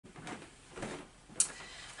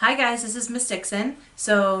Hi guys, this is Miss Dixon.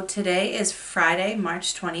 So today is Friday,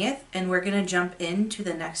 March 20th, and we're going to jump into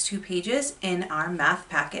the next two pages in our math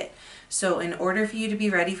packet. So in order for you to be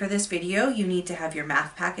ready for this video, you need to have your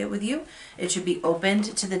math packet with you. It should be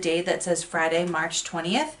opened to the day that says Friday, March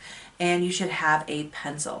 20th, and you should have a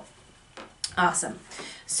pencil. Awesome.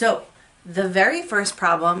 So the very first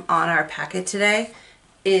problem on our packet today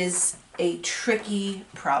is a tricky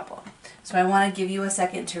problem. So I want to give you a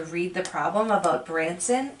second to read the problem about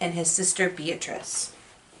Branson and his sister Beatrice.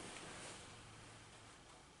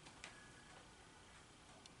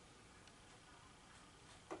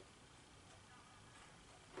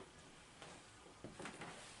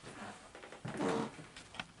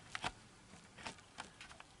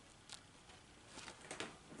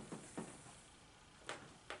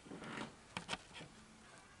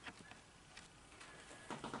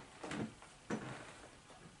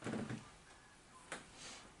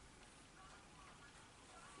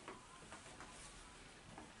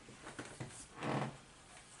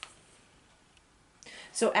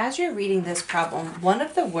 So as you're reading this problem, one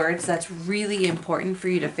of the words that's really important for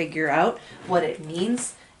you to figure out what it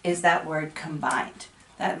means is that word combined.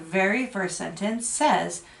 That very first sentence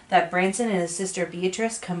says that Branson and his sister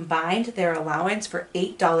Beatrice combined their allowance for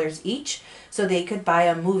 $8 each so they could buy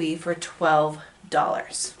a movie for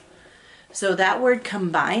 $12. So that word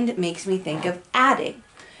combined makes me think of adding.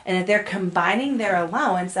 And if they're combining their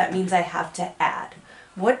allowance, that means I have to add.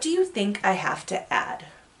 What do you think I have to add?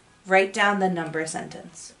 Write down the number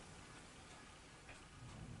sentence.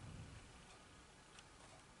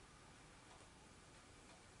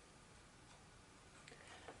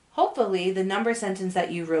 Hopefully the number sentence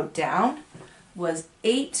that you wrote down was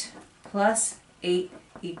 8 plus 8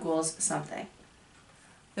 equals something.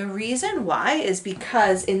 The reason why is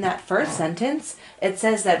because in that first sentence, it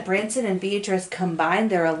says that Branson and Beatrice combined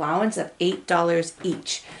their allowance of $8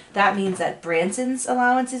 each. That means that Branson's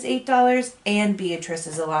allowance is $8 and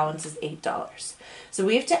Beatrice's allowance is $8. So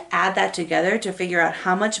we have to add that together to figure out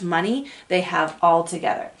how much money they have all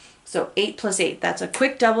together. So 8 plus 8, that's a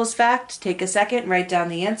quick doubles fact. Take a second, write down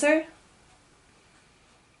the answer.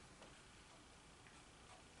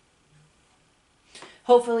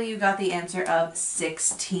 Hopefully you got the answer of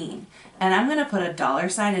 16. And I'm going to put a dollar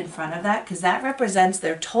sign in front of that because that represents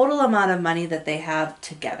their total amount of money that they have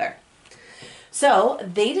together. So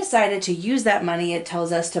they decided to use that money, it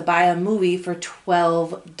tells us, to buy a movie for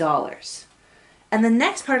 $12. And the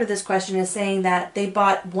next part of this question is saying that they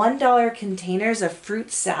bought $1 containers of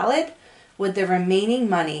fruit salad with the remaining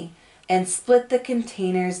money and split the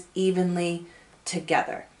containers evenly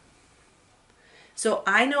together. So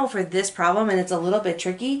I know for this problem, and it's a little bit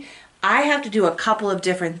tricky, I have to do a couple of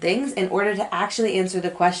different things in order to actually answer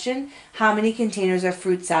the question, how many containers of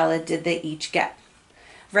fruit salad did they each get?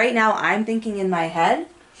 Right now I'm thinking in my head,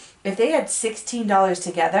 if they had $16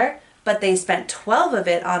 together, but they spent 12 of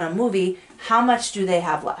it on a movie, how much do they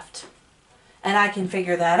have left? And I can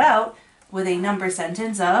figure that out with a number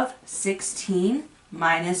sentence of 16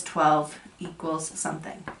 minus 12 equals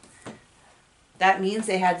something. That means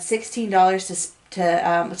they had $16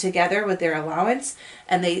 together with their allowance,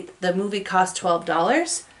 and the movie cost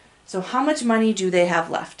 $12. So how much money do they have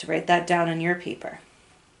left? Write that down on your paper.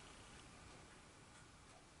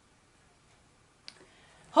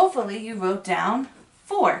 Hopefully you wrote down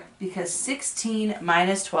 4 because 16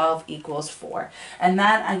 minus 12 equals 4. And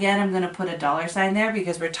that, again, I'm going to put a dollar sign there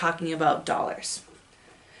because we're talking about dollars.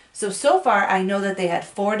 So far I know that they had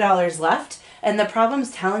 $4 left, and the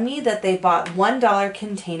problem's telling me that they bought $1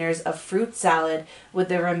 containers of fruit salad with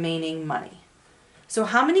the remaining money. So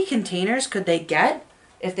how many containers could they get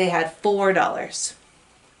if they had $4?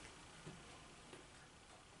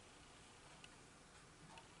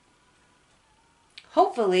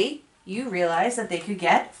 Hopefully you realize that they could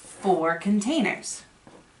get 4 containers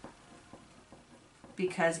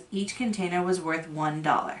because each container was worth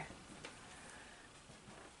 $1.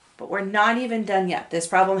 But we're not even done yet. This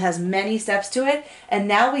problem has many steps to it, and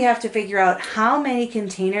now we have to figure out how many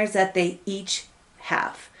containers that they each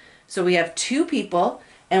have. So we have 2 people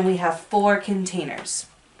and we have 4 containers.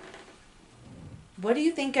 What do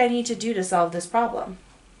you think I need to do to solve this problem?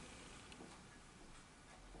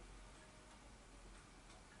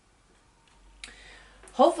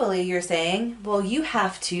 Hopefully you're saying, well, you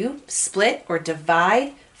have to split or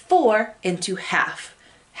divide 4 into half.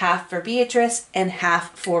 Half for Beatrice and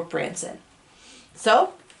half for Branson.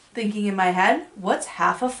 So, thinking in my head, what's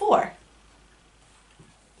half of 4?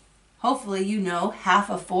 Hopefully you know half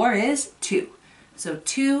of 4 is 2. So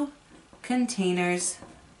 2 containers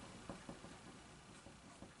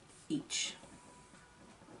each.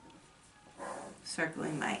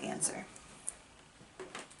 Circling my answer.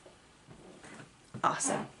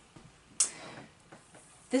 Awesome.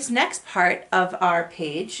 This next part of our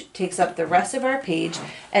page takes up the rest of our page,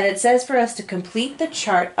 and it says for us to complete the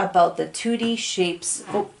chart about the 2D shapes.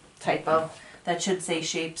 Oh, typo. That should say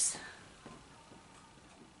shapes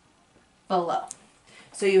below.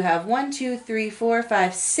 So you have 1, 2, 3, 4,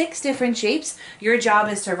 5, 6 different shapes. Your job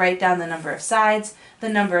is to write down the number of sides, the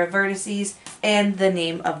number of vertices, and the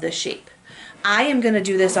name of the shape. I am going to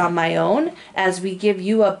do this on my own as we give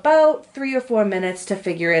you about 3 or 4 minutes to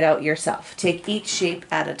figure it out yourself. Take each shape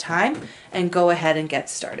at a time and go ahead and get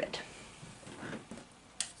started.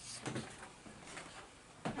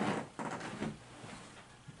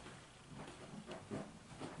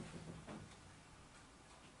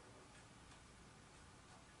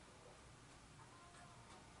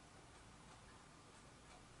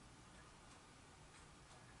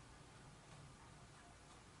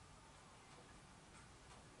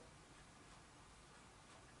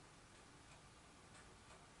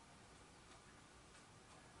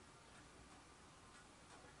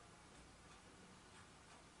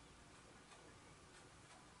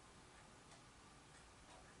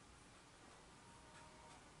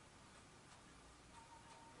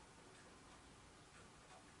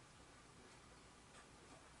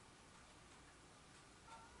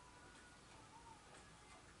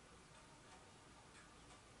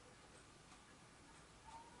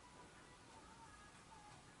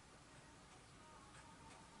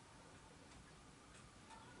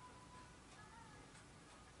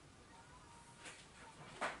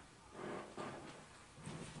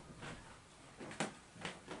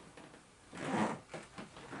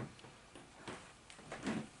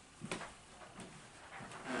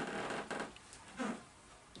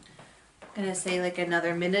 I'm going to say like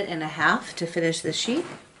another 1.5 minutes to finish the sheet.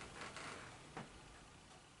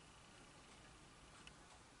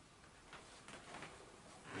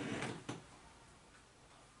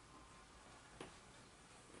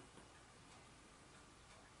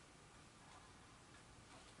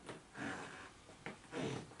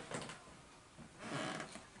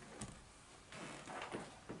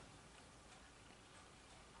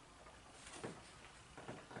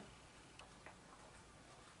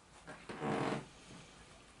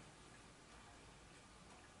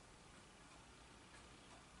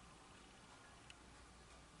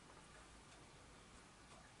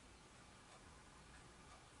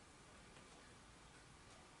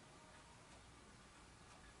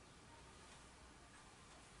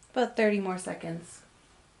 About 30 more seconds.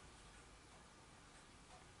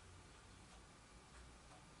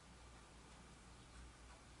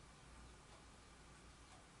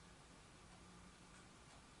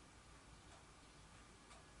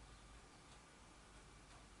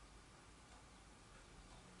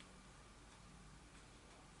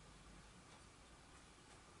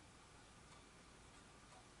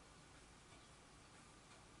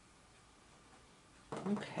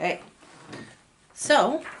 Okay,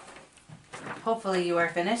 so hopefully you are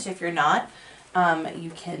finished. If you're not,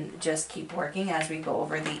 you can just keep working as we go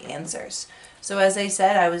over the answers. So as I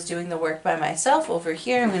said, I was doing the work by myself over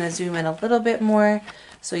here. I'm going to zoom in a little bit more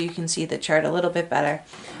so you can see the chart a little bit better.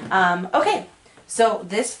 Okay, so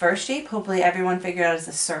this first shape, hopefully everyone figured out, is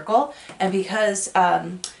a circle. And because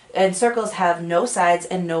and circles have no sides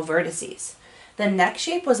and no vertices. The next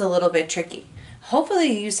shape was a little bit tricky. Hopefully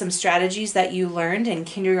you used some strategies that you learned in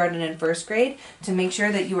kindergarten and first grade to make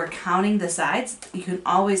sure that you were counting the sides. You can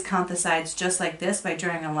always count the sides just like this by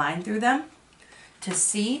drawing a line through them to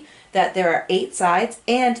see that there are 8 sides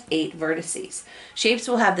and 8 vertices. Shapes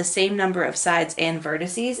will have the same number of sides and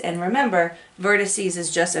vertices, and remember, vertices is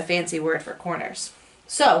just a fancy word for corners.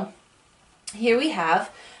 So here we have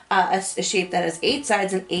a shape that has 8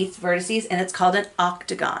 sides and 8 vertices, and it's called an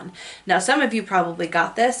octagon. Now some of you probably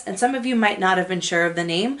got this, and some of you might not have been sure of the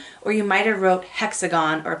name, or you might have wrote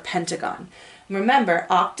hexagon or pentagon. Remember,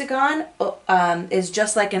 octagon is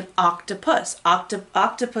just like an octopus.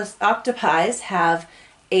 Octopi have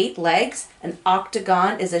 8 legs. An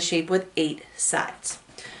octagon is a shape with 8 sides.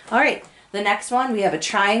 All right, the next one, we have a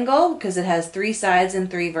triangle because it has 3 sides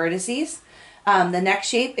and 3 vertices. The next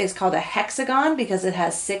shape is called a hexagon because it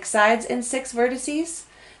has 6 sides and 6 vertices.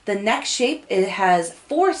 The next shape, it has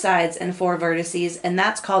 4 sides and 4 vertices, and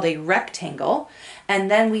that's called a rectangle. And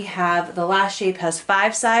then we have the last shape has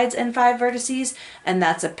 5 sides and 5 vertices, and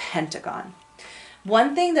that's a pentagon.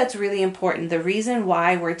 One thing that's really important, the reason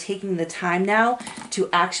why we're taking the time now to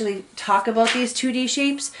actually talk about these 2D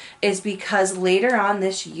shapes is because later on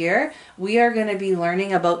this year, we are going to be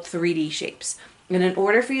learning about 3D shapes. And in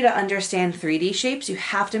order for you to understand 3D shapes, you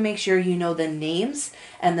have to make sure you know the names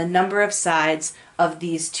and the number of sides of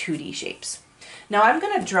these 2D shapes. Now I'm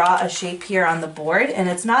going to draw a shape here on the board, and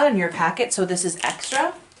it's not in your packet, so this is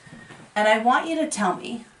extra. And I want you to tell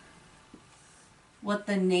me what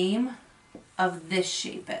the name of this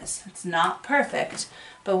shape is. It's not perfect,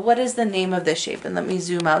 but what is the name of this shape? And let me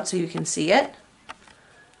zoom out so you can see it.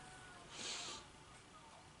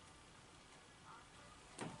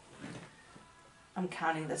 I'm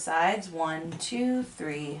counting the sides. 1, 2,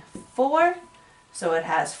 3, 4. So it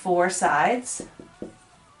has 4 sides.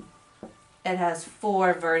 It has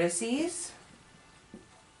 4 vertices.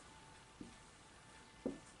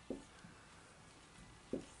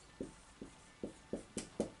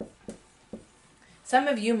 Some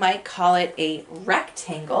of you might call it a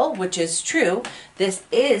rectangle, which is true. This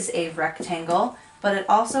is a rectangle, but it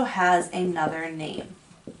also has another name.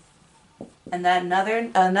 And that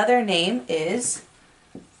another name is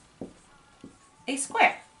a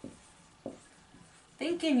square.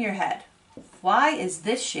 Think in your head, why is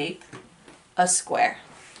this shape a square?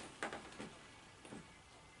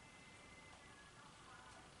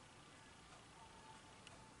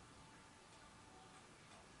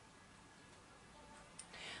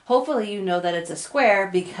 Hopefully you know that it's a square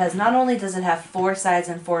because not only does it have 4 sides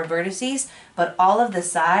and 4 vertices, but all of the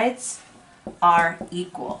sides are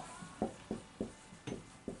equal.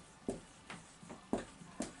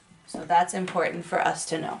 So that's important for us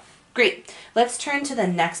to know. Great. Let's turn to the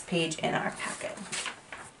next page in our packet.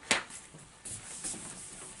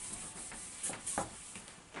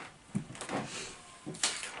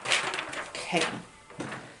 Okay.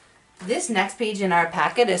 This next page in our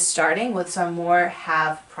packet is starting with some more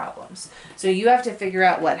half problems. So you have to figure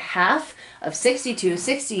out what half of 62,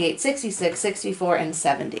 68, 66, 64, and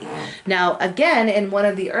 70. Now, again, in one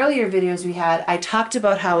of the earlier videos we had, I talked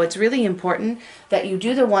about how it's really important that you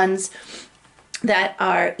do the ones that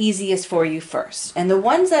are easiest for you first. And the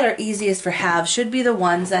ones that are easiest for halves should be the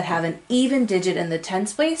ones that have an even digit in the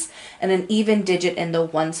tens place and an even digit in the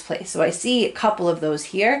ones place. So I see a couple of those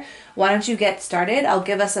here. Why don't you get started? I'll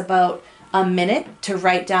give us about a minute to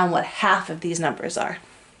write down what half of these numbers are.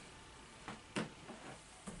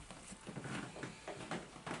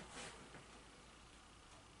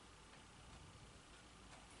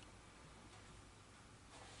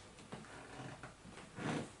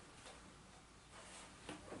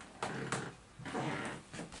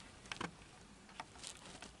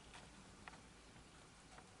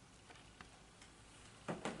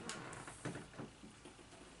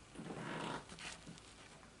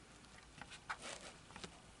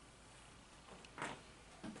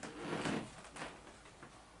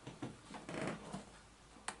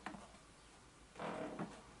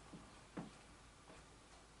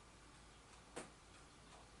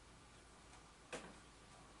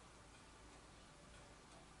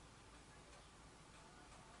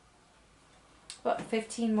 About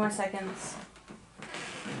 15 more seconds.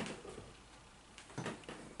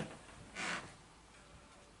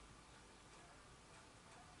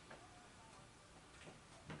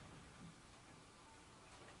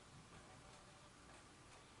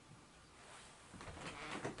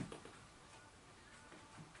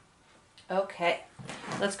 Okay,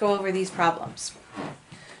 let's go over these problems.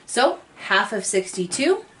 So, half of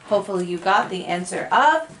 62, hopefully you got the answer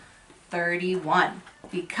of 31.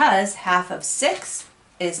 Because half of 6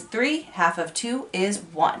 is 3, half of 2 is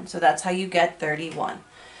 1. So that's how you get 31.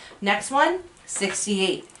 Next one,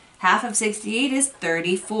 68. Half of 68 is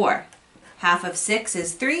 34. Half of 6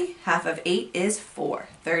 is 3, half of 8 is 4,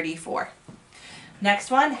 34.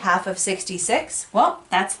 Next one, half of 66, well,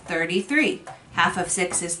 that's 33. Half of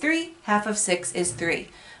 6 is 3, half of 6 is 3.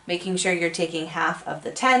 Making sure you're taking half of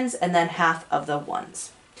the tens and then half of the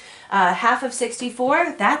ones. Half of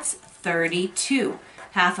 64, that's 32.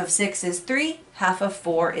 Half of 6 is 3, half of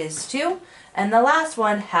 4 is 2. And the last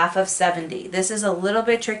one, half of 70. This is a little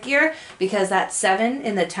bit trickier because that 7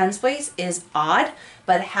 in the tens place is odd,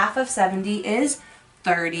 but half of 70 is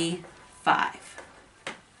 35.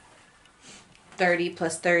 30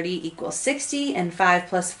 plus 30 equals 60, and 5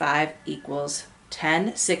 plus 5 equals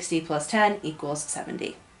 10. 60 plus 10 equals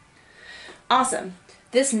 70. Awesome.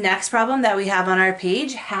 This next problem that we have on our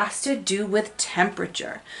page has to do with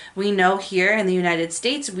temperature. We know here in the United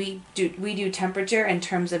States, we do temperature in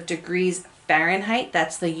terms of degrees Fahrenheit.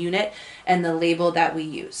 That's the unit and the label that we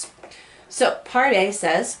use. So part A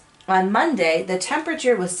says, on Monday, the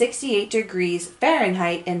temperature was 68 degrees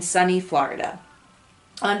Fahrenheit in sunny Florida.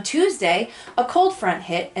 On Tuesday, a cold front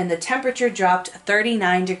hit and the temperature dropped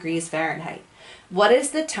 39 degrees Fahrenheit. What is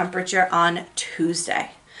the temperature on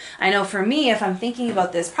Tuesday? I know for me, if I'm thinking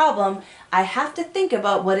about this problem, I have to think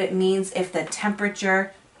about what it means if the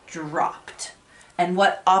temperature dropped and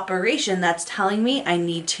what operation that's telling me I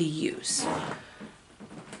need to use.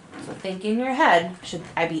 So think in your head, should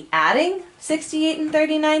I be adding 68 and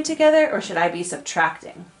 39 together, or should I be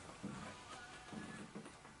subtracting?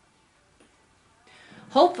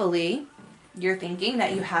 Hopefully, you're thinking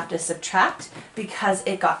that you have to subtract because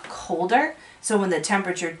it got colder. So when the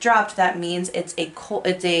temperature dropped, that means it's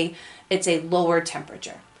a lower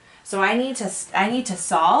temperature. So I need to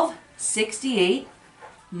solve 68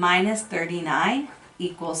 minus 39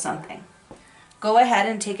 equals something. Go ahead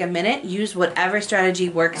and take a minute, use whatever strategy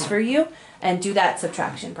works for you, and do that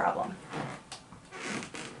subtraction problem.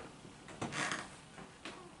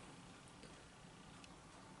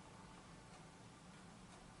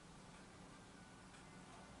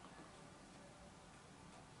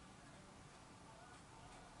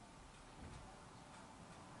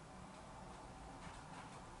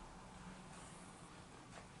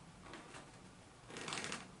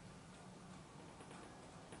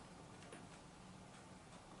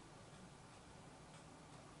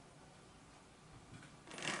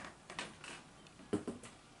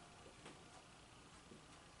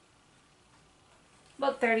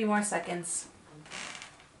 About 30 more seconds.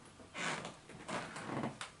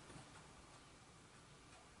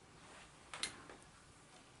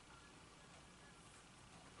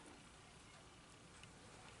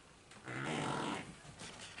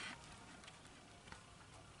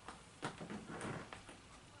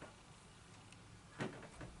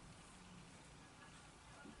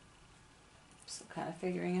 Still kind of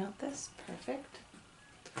figuring out this. Perfect.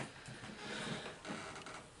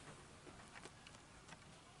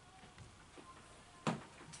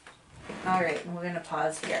 All right, we're going to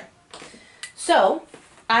pause here. So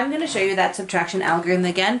I'm going to show you that subtraction algorithm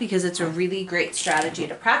again because it's a really great strategy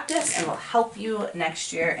to practice and will help you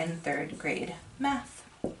next year in 3rd grade math.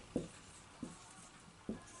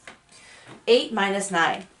 8 minus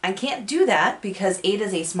 9. I can't do that because 8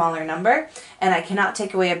 is a smaller number and I cannot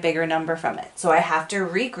take away a bigger number from it. So I have to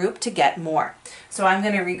regroup to get more. So I'm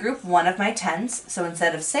going to regroup one of my 10s. So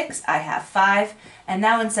instead of 6, I have 5. And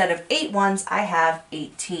now instead of 8 ones, I have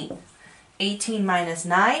 18. 18 minus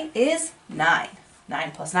 9 is 9.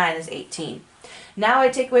 9 plus 9 is 18. Now I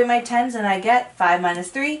take away my 10s and I get 5 minus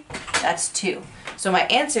 3, that's 2. So my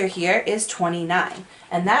answer here is 29.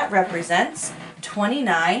 And that represents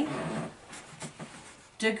 29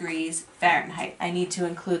 degrees Fahrenheit. I need to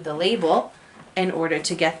include the label in order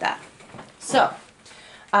to get that. So,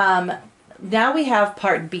 now we have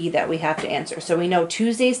part B that we have to answer. So we know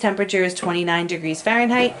Tuesday's temperature is 29 degrees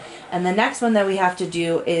Fahrenheit. And the next one that we have to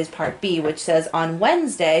do is part B, which says on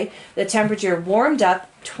Wednesday, the temperature warmed up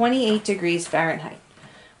 28 degrees Fahrenheit.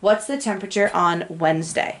 What's the temperature on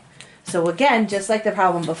Wednesday? So again, just like the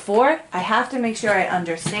problem before, I have to make sure I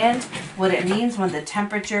understand what it means when the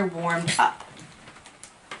temperature warmed up.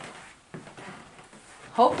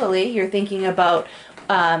 Hopefully you're thinking about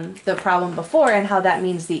the problem before and how that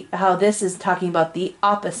means how this is talking about the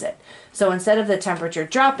opposite. So instead of the temperature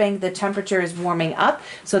dropping, the temperature is warming up.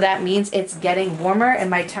 So that means it's getting warmer and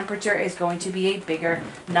my temperature is going to be a bigger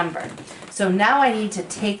number. So now I need to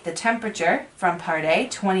take the temperature from part A,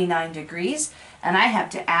 29 degrees, and I have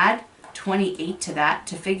to add 28 to that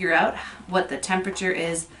to figure out what the temperature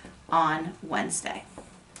is on Wednesday.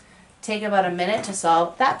 Take about a minute to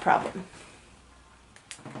solve that problem.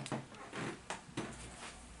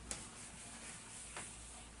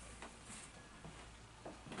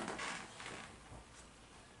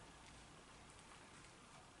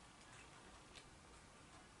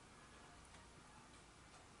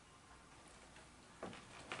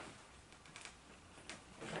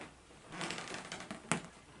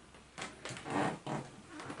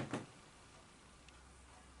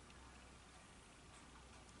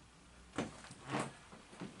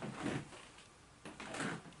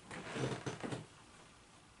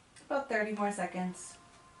 About 30 more seconds.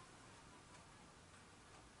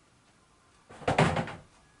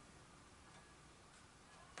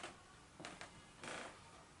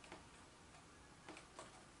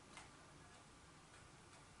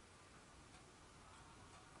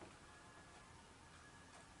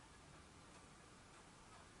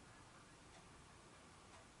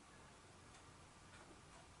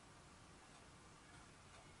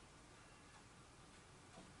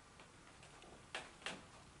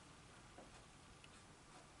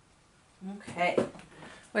 Okay,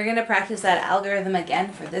 we're going to practice that algorithm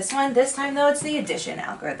again for this one. This time though, it's the addition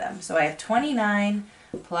algorithm. So I have 29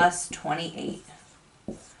 plus 28.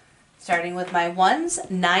 Starting with my ones,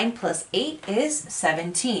 9 plus 8 is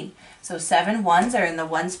 17. So 7 ones are in the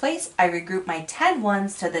ones place. I regroup my 10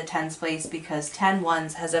 ones to the tens place because 10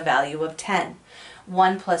 ones has a value of 10.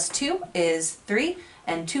 1 plus 2 is 3,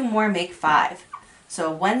 and 2 more make 5.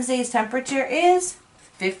 So Wednesday's temperature is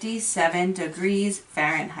 57 degrees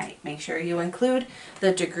Fahrenheit. Make sure you include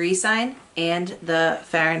the degree sign and the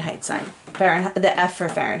Fahrenheit sign. The F for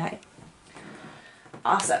Fahrenheit.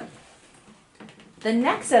 Awesome. The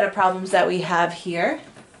next set of problems that we have here,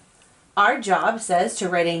 our job says to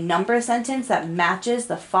write a number sentence that matches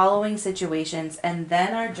the following situations, and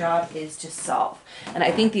then our job is to solve. And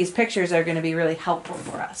I think these pictures are going to be really helpful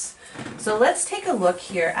for us. So let's take a look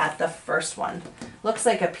here at the first one. Looks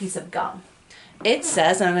like a piece of gum. It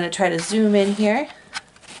says, and I'm going to try to zoom in here.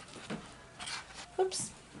 Oops.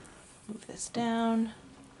 Move this down.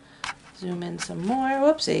 Zoom in some more.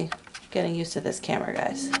 Whoopsie. Getting used to this camera,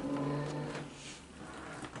 guys.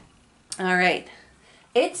 All right.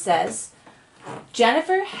 It says,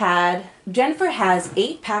 Jennifer has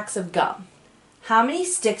 8 packs of gum. How many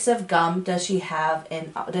sticks of gum does she have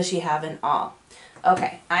in all?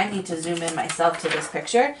 Okay, I need to zoom in myself to this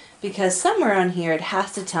picture because somewhere on here it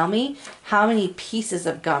has to tell me how many pieces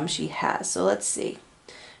of gum she has. So let's see.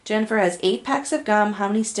 Jennifer has 8 packs of gum. How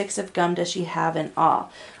many sticks of gum does she have in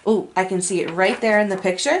all? Oh, I can see it right there in the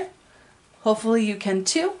picture. Hopefully you can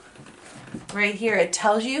too. Right here it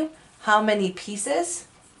tells you how many pieces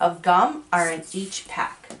of gum are in each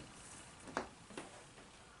pack.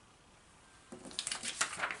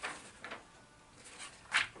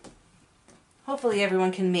 Hopefully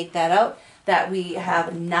everyone can make that out, that we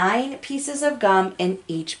have 9 pieces of gum in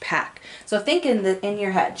each pack. So think in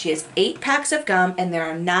your head, she has 8 packs of gum and there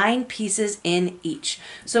are 9 pieces in each.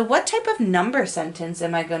 So what type of number sentence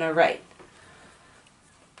am I going to write?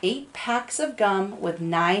 8 packs of gum with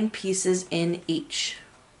 9 pieces in each.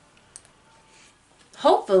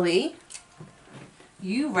 Hopefully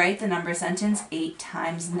you write the number sentence 8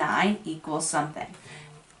 times 9 equals something.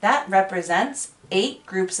 That represents 8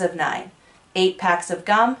 groups of 9. 8 packs of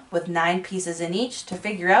gum with 9 pieces in each to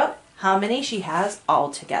figure out how many she has all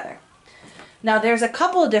together. Now there's a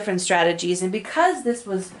couple of different strategies, and because this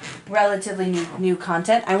was relatively new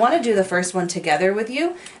content, I want to do the first one together with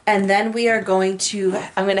you, and then I'm going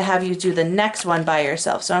to have you do the next one by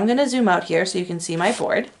yourself. So I'm going to zoom out here so you can see my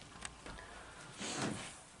board.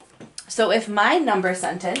 So if my number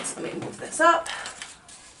sentence, let me move this up.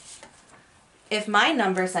 If my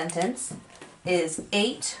number sentence is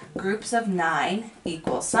 8 groups of 9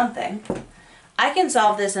 equals something, I can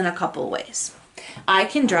solve this in a couple ways. I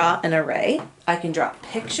can draw an array, I can draw a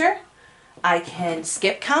picture, I can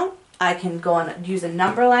skip count, I can go and use a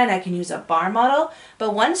number line, I can use a bar model,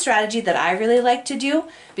 but one strategy that I really like to do,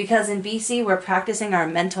 because in BC we're practicing our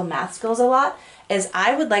mental math skills a lot, is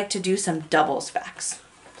I would like to do some doubles facts.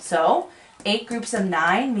 So 8 groups of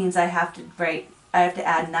 9 means I have to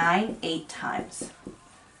add 9 8 times.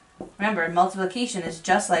 Remember, multiplication is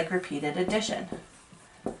just like repeated addition.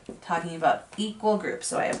 Talking about equal groups.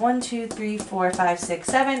 So I have 1, 2, 3, 4, 5, 6,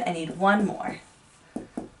 7. I need one more.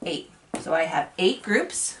 8. So I have 8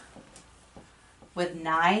 groups with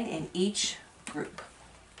 9 in each group.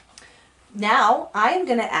 Now I'm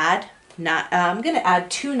going to add 2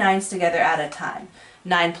 9s together at a time.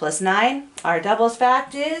 9 plus 9, our doubles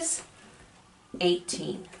fact is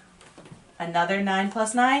 18. Another 9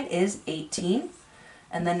 plus 9 is 18.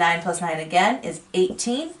 And then 9 plus 9 again is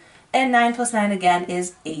 18. And 9 plus 9 again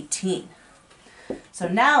is 18. So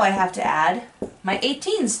now I have to add my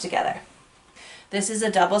 18s together. This is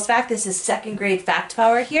a doubles fact. This is second grade fact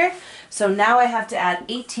power here. So now I have to add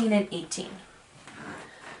 18 and 18.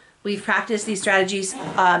 We've practiced these strategies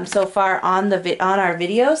so far on our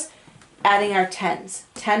videos, adding our 10s.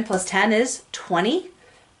 10 plus 10 is 20.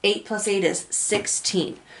 8 plus 8 is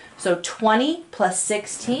 16. So 20 plus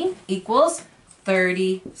 16 equals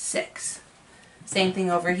 36. Same thing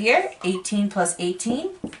over here. 18 plus 18,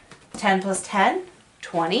 10 plus 10,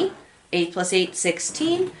 20. 8 plus 8,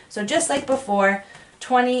 16. So just like before,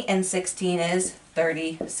 20 and 16 is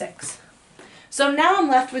 36. So now I'm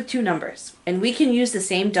left with 2 numbers, and we can use the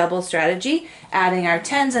same double strategy, adding our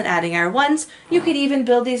 10s and adding our 1s. You could even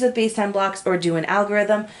build these with base 10 blocks or do an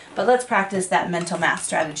algorithm, but let's practice that mental math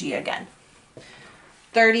strategy again.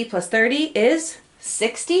 30 plus 30 is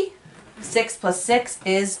 60. 6 plus 6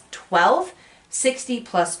 is 12. 60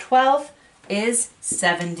 plus 12 is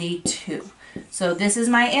 72. So this is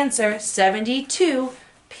my answer, 72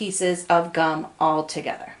 pieces of gum all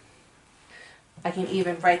together. I can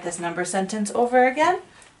even write this number sentence over again.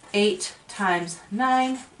 8 times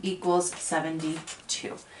 9 equals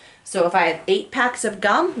 72. So if I have 8 packs of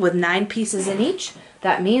gum with 9 pieces in each,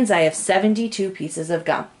 that means I have 72 pieces of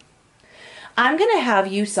gum. I'm going to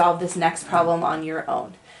have you solve this next problem on your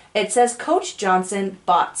own. It says Coach Johnson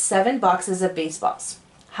bought 7 boxes of baseballs.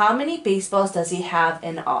 How many baseballs does he have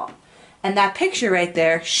in all? And that picture right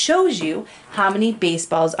there shows you how many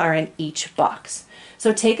baseballs are in each box.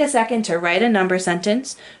 So take a second to write a number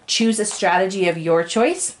sentence, choose a strategy of your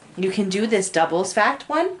choice. You can do this doubles fact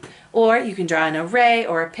one, or you can draw an array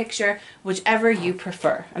or a picture, whichever you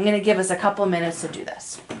prefer. I'm going to give us a couple minutes to do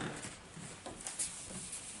this.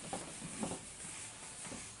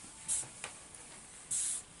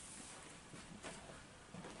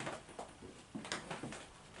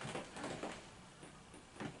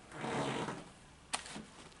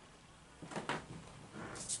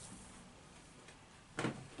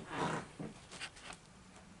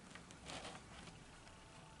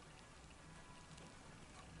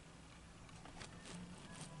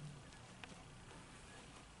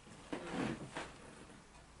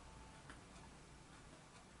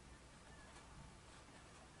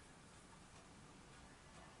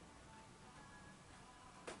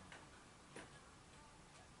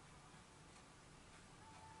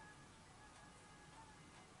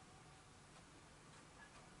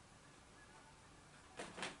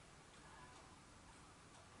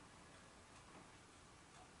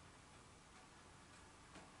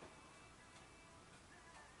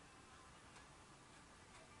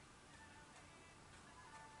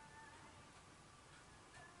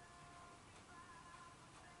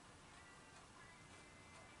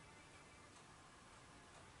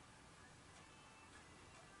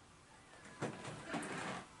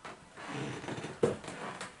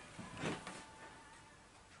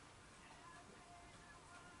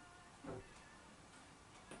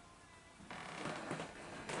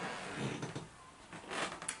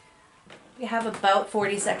 We have about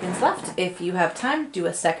 40 seconds left. If you have time, do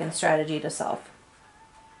a second strategy to solve.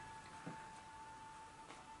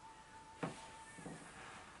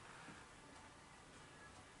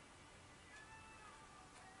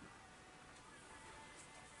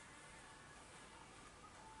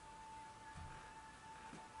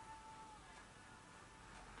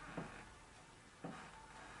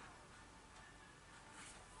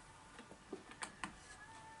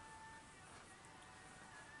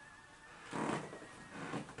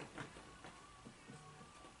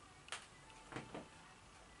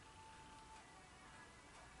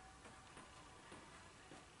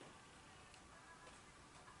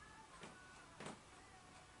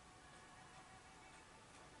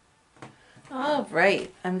 All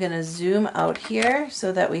right, I'm going to zoom out here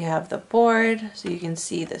so that we have the board so you can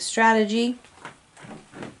see the strategy.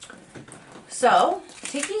 So,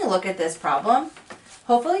 taking a look at this problem,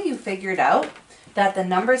 hopefully you figured out that the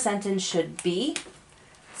number sentence should be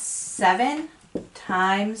 7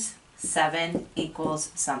 times 7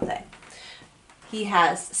 equals something. He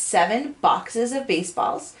has 7 boxes of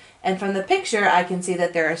baseballs, and from the picture I can see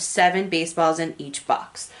that there are 7 baseballs in each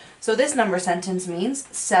box. So this number sentence means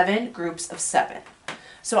 7 groups of 7.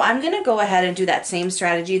 So I'm going to go ahead and do that same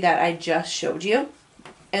strategy that I just showed you.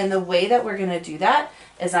 And the way that we're going to do that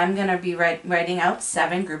is I'm going to be writing out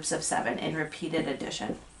 7 groups of 7 in repeated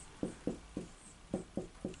addition.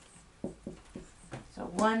 So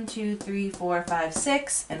 1, 2, 3, 4, 5,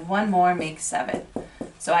 6, and one more makes 7.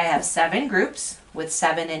 So I have 7 groups with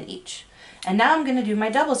 7 in each. And now I'm going to do my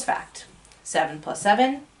doubles fact. 7 plus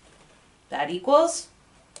 7, that equals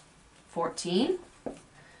 14.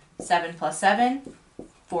 7 plus 7,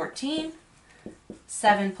 14.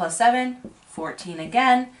 7 plus 7, 14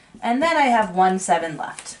 again. And then I have 1 7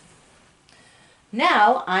 left.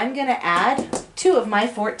 Now I'm going to add 2 of my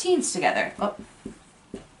 14s together. Oh.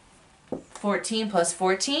 14 plus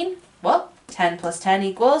 14, well, 10 plus 10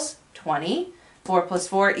 equals 20. 4 plus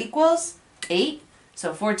 4 equals 8.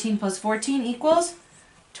 So 14 plus 14 equals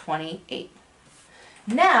 28.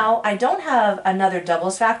 Now, I don't have another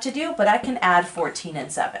doubles fact to do, but I can add 14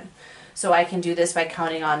 and 7. So I can do this by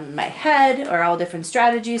counting on my head or all different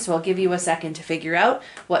strategies. So I'll give you a second to figure out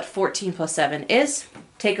what 14 plus 7 is.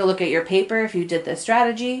 Take a look at your paper if you did this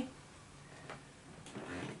strategy.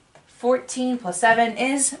 14 plus 7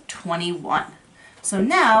 is 21. So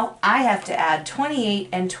now I have to add 28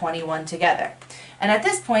 and 21 together. And at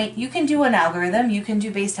this point, you can do an algorithm. You can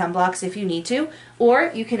do base 10 blocks if you need to,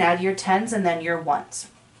 or you can add your 10s and then your 1s.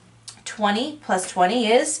 20 plus 20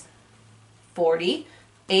 is 40.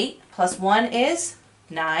 8 plus 1 is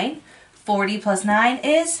 9. 40 plus 9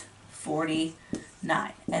 is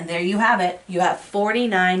 49. And there you have it. You have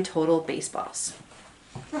 49 total baseballs.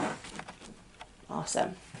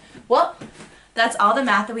 Awesome. Well, that's all the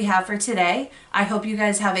math that we have for today. I hope you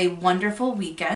guys have a wonderful weekend.